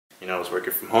You know, I was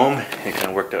working from home, and it kind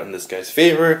of worked out in this guy's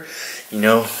favor. You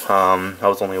know, I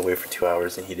was only away for 2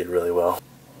 hours, and he did really well.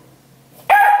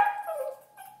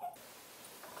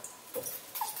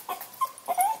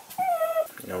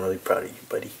 You know, I'm really proud of you,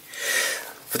 buddy.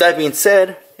 With that being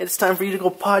said, it's time for you to go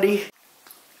potty.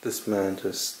 This man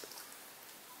just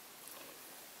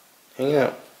hanging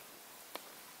out.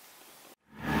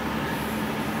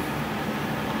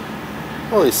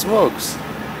 Holy smokes.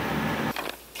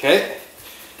 Okay.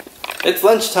 It's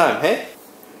lunchtime, hey?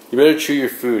 You better chew your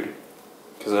food,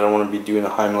 because I don't want to be doing a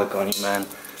Heimlich on you, man.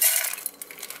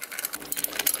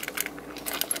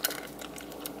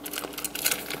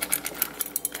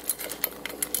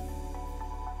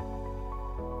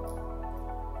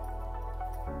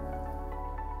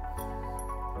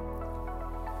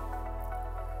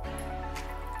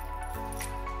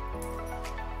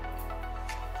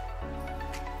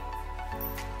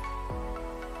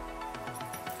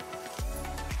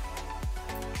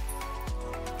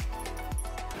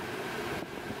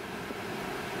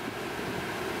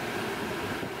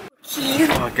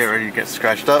 Oh, get ready to get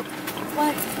scratched up.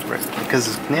 What? Because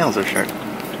his nails are sharp. Oh,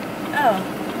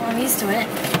 well, I'm used to it.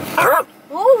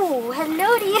 Oh,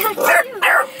 hello to you too.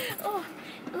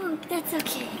 Oh, that's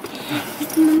okay.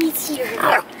 Mommy's here.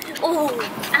 Oh,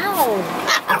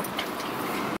 ow.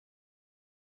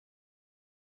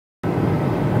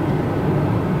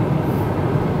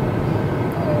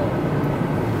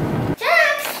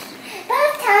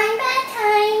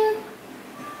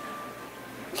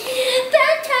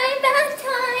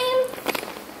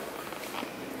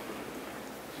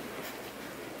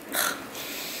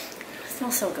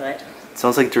 Smells so good. It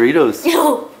smells like Doritos.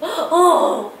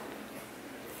 Oh!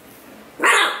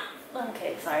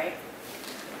 Okay, sorry.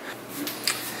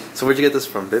 So where'd you get this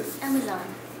from, babe? Amazon.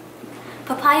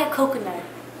 Papaya coconut.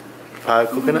 Papaya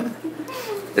coconut?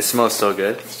 It smells so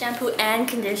good. Shampoo and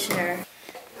conditioner.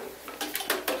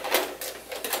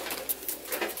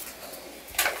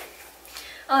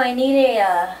 Oh, I need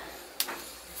a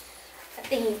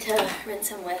thing to rinse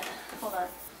him with. Hold on.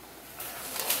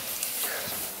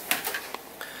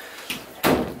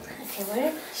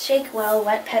 Okay, shake well,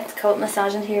 wet pet coat,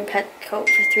 massage into your pet coat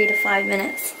for 3 to 5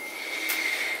 minutes.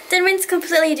 Then rinse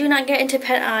completely, do not get into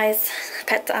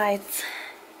pet's eyes.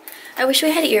 I wish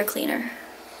we had ear cleaner.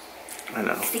 I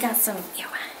know. Because we got some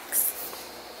earwax.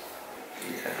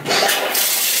 Yeah.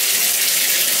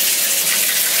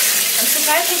 I'm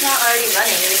surprised he's not already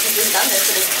running because we've done this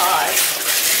with his paws.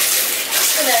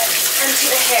 Just gonna empty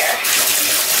the hair.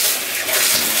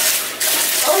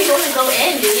 Oh, you want to go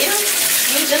in, do you?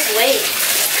 You just wait.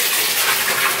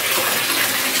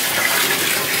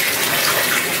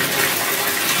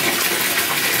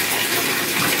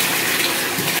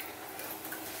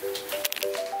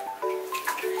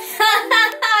 Sorry, I'm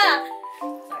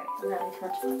having too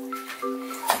much fun.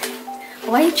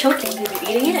 Why are you choking? Are you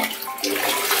eating it?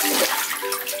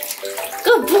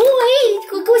 Good boy!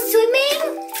 Go swimming?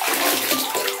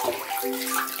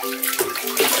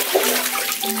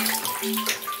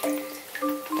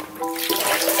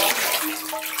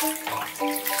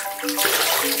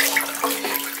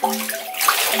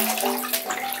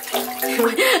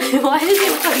 Why is he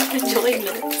like enjoying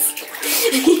this?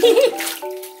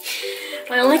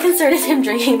 My only concern is him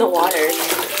drinking the water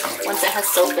once it has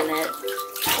soap in it.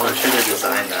 Well, I'm sure they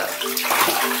designed that.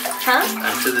 Huh?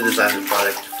 I'm sure they designed the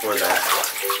product for that.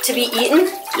 To be eaten?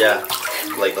 Yeah,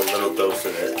 like a little dose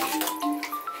of it.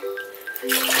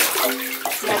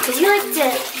 Yeah, because you like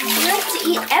to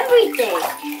eat everything.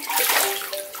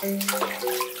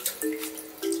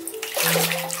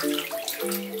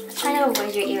 Try to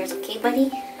avoid your ears, okay,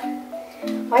 buddy?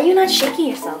 Why are you not shaking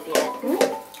yourself yet? Hmm?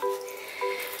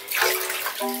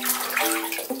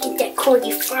 Get that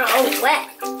corgi fur all wet.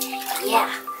 Yeah.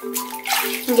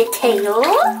 The tail.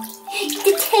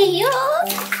 The tail.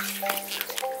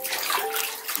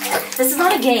 This is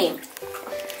not a game.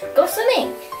 Go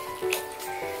swimming.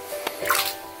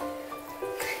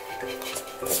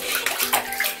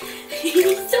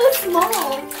 He's so small.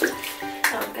 Oh,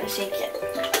 I'm gonna shake it.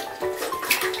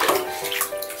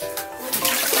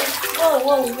 Whoa,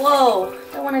 whoa, whoa.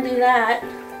 Don't want to do that.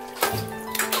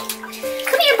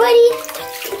 Come here, buddy.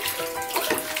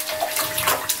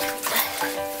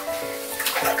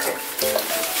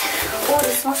 Oh,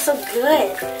 this smells so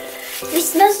good. This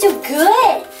smells so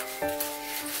good.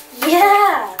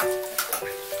 Yeah.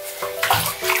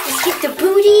 Let's get the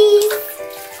booty,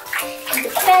 and the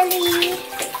belly.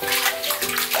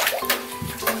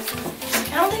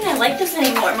 I don't think I like this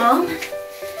anymore, Mom.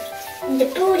 And the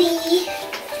booty.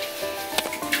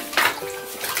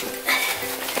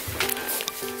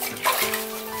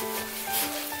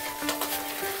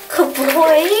 Good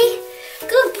boy.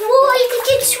 Good boy. It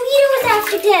gets sweeter with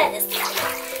after this.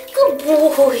 Good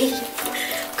boy.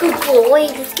 Good boy.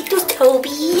 Let's get those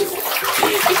Tobies.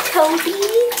 The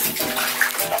Tobies.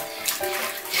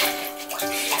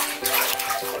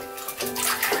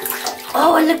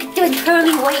 Oh, look at those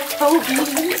curly white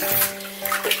Tobies.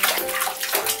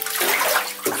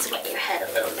 Sweat your head a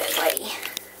little bit, buddy.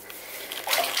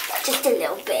 Just a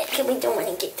little bit, because we don't want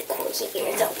to get the corgi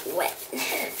ears all wet.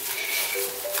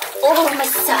 Oh,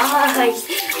 massage.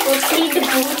 We'll clean the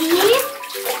booty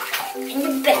and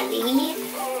the belly.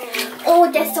 Oh,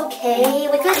 that's okay.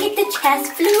 We're going to get the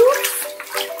chest flutes.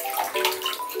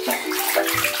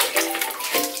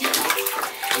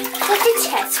 Get the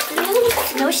chest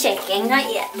flutes. No shaking, not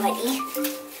yet, buddy.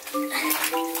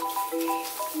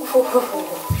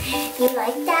 Oh, you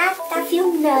like that? That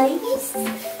feels nice.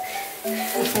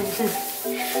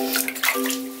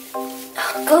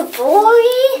 Good boy.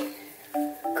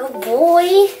 Good boy.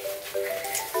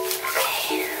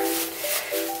 Okay.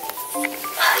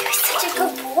 Oh, you're such a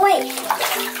good boy.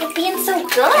 You're being so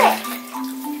good.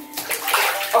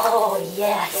 Oh,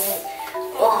 yes.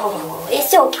 Oh,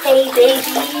 it's okay,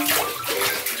 baby.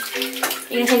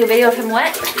 You gonna take a video of him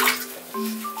wet?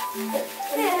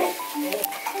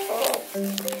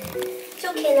 It's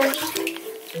okay, lovey.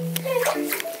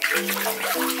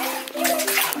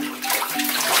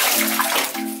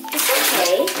 It's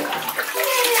okay.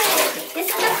 This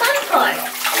is the fun part.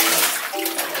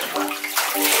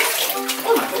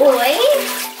 Good boy.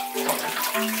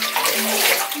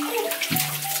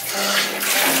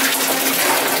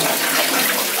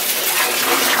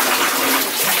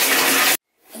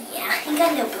 Yeah, you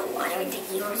got a little bit of water in the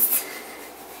ears.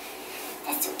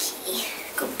 That's okay.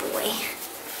 Good boy.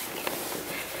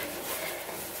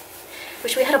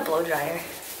 Wish we had a blow dryer.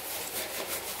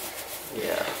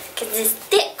 Yeah. Cause it's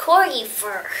thick corgi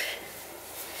fur.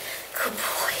 Good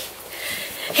boy.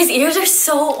 His ears are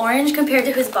so orange compared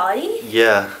to his body.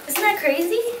 Yeah. Isn't that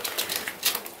crazy?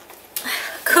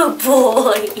 Good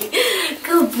boy.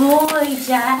 Good boy,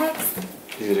 Jax.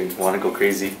 He's gonna want to go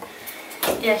crazy.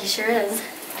 Yeah, he sure is.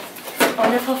 I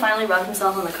wonder if he'll finally rub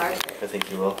himself on the car. I think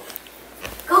he will.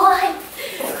 Go on.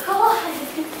 Go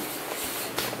on.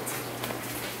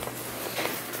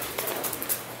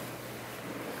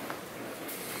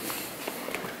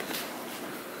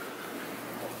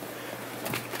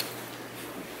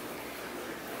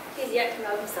 He's yet to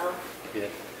rub himself. Yeah.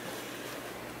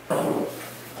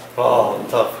 Oh,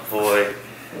 tough boy.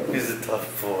 He's a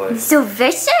tough boy. So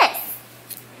vicious.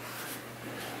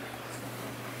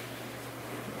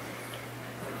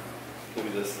 Look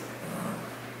at this.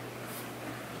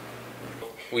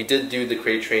 We did do the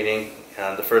crate training,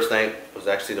 and the first night was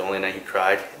actually the only night he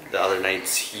cried. The other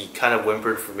nights he kind of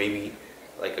whimpered for maybe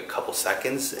like a couple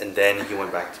seconds, and then he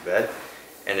went back to bed.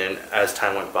 And then as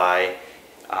time went by,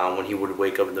 when he would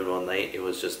wake up in the middle of the night, it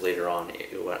was just later on.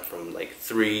 It went from like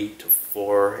 3 to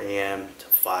 4 a.m. to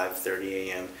 5:30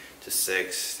 a.m. to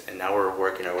 6, and now we're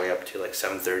working our way up to like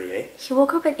 7:30 a.m. He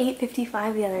woke up at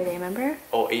 8:55 the other day, remember?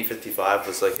 Oh, 8:55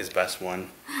 was like his best one.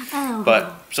 Oh.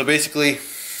 But so basically,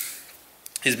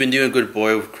 he's been doing a good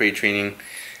boy with crate training,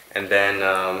 and then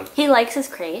He likes his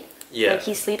crate. yeah. Like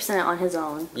he sleeps in it on his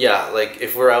own. Yeah, like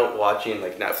if we're out watching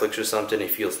like Netflix or something, he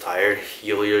feels tired,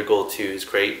 he'll either go to his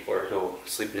crate or he'll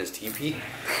sleep in his teepee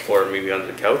or maybe under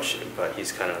the couch, but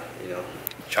he's kind of, you know,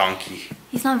 chonky.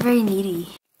 He's not very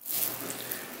needy.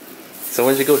 So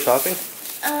when did you go shopping?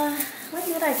 When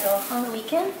did I go? On the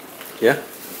weekend? Yeah.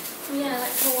 Yeah, I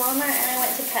went to Walmart and I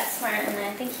went to PetSmart, and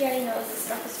I think he already knows the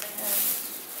stuff is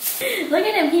for him. Look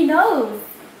at him, he knows!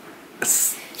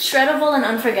 Shreddable and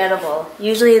unforgettable.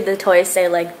 Usually the toys say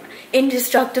like,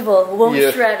 indestructible, won't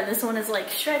shred, and this one is like,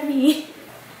 shred me.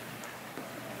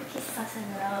 He's sussing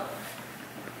it out.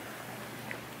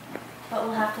 But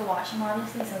we'll have to wash him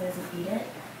obviously so he doesn't eat it.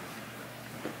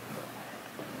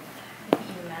 If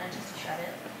he even manages to shred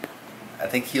it. I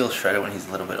think he'll shred it when he's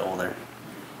a little bit older.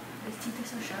 His teeth are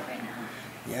so sharp right now.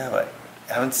 Yeah, but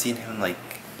I haven't seen him like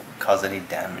cause any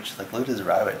damage. Like look at his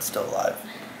rabbit, it's still alive.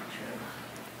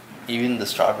 True. Even the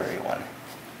strawberry one,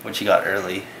 which he got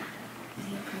early. Is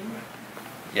he approved?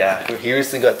 Yeah, he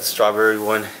recently got the strawberry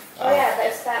one. Oh yeah,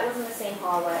 that was in the same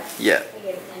haul, but Yeah. we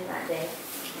gave it to him that day.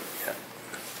 Yeah.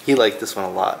 He liked this one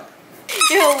a lot.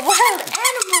 You're a wild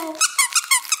animal!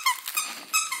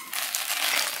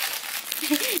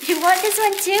 You want this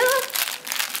one too?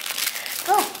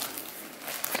 Oh.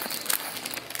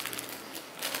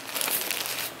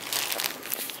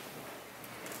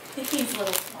 He's a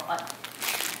little spot.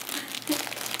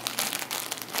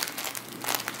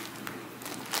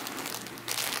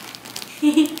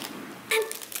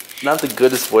 Not the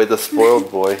goodest boy, the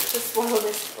spoiled boy. The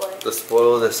spoiledest boy. The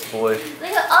spoiledest boy.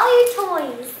 Look at all your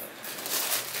toys.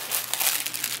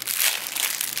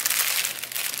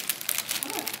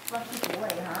 Oh, lucky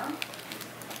boy, huh?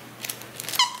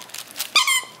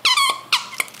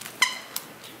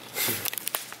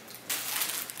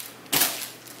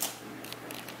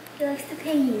 He likes to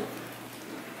pee.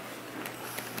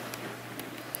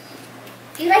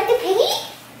 Do you like to pee?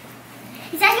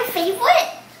 Is that your favorite?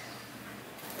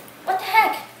 What the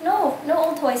heck? No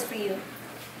old toys for you.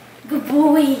 Good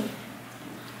boy.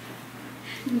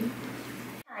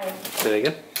 Time. Say it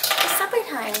again. It's supper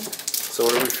time. So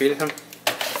what are we feeding him?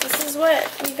 This is what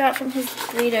we got from his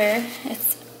breeder.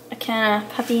 It's a can of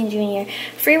Puppy and Junior.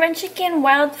 Free run chicken,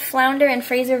 wild flounder, and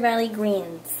Fraser Valley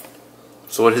greens.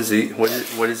 So what is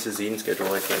his eating schedule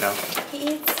like right now?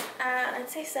 He eats at, I'd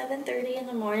say 7:30 in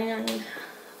the morning on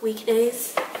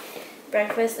weekdays.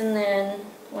 Breakfast, and then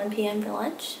 1 p.m. for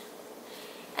lunch.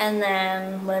 And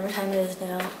then whatever time it is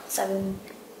now,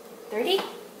 7:30?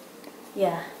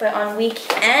 Yeah, but on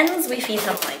weekends we feed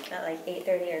him like at like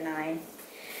 8:30 or 9.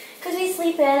 Because we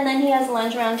sleep in, and then he has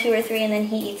lunch around 2 or 3, and then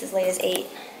he eats as late as 8.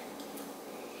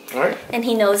 Alright. And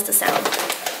he knows the sound.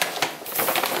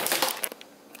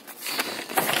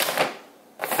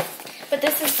 But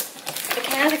this is, the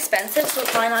can is expensive, so we're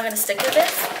probably not going to stick with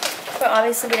this. But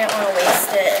obviously we didn't want to waste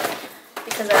it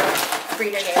because our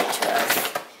breeder gave it to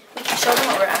us. We can show them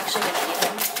what we're actually going to feed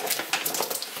him.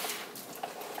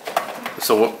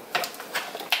 So what?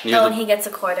 Oh, and he gets a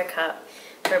quarter cup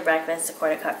for breakfast, a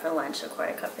quarter cup for lunch, a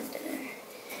quarter cup for dinner.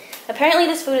 Apparently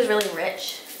this food is really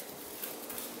rich.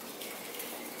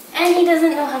 And he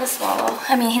doesn't know how to swallow.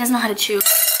 I mean, he doesn't know how to chew.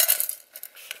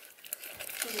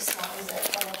 He just swallows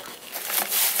it. Oh.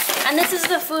 And this is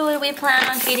the food we plan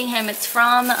on feeding him. It's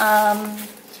from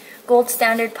Gold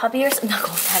Standard Puppy, or not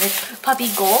Gold Standard, Puppy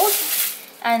Gold.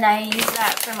 And I used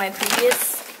that for my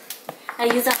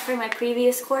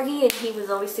previous corgi, and he was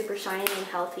always super shiny and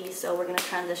healthy, so we're gonna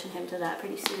transition him to that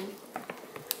pretty soon.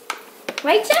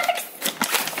 Right, Jax?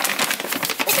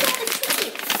 Look at all the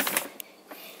treats.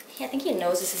 Yeah, I think he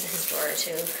knows this is his drawer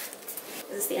too. Is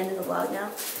this the end of the vlog now?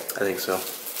 I think so.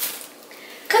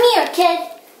 Come here, kid.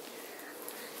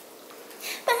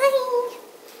 Bye.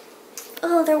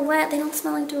 Oh, they're wet. They don't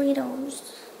smell like Doritos.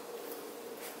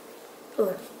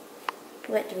 Ooh,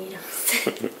 wet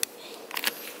Doritos.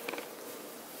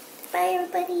 Bye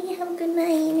everybody, have a good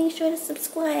night. Make sure to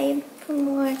subscribe for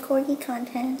more corgi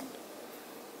content.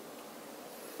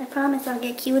 I promise I'll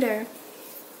get cuter.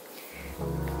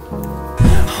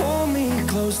 Hold me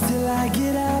close till I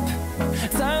get up.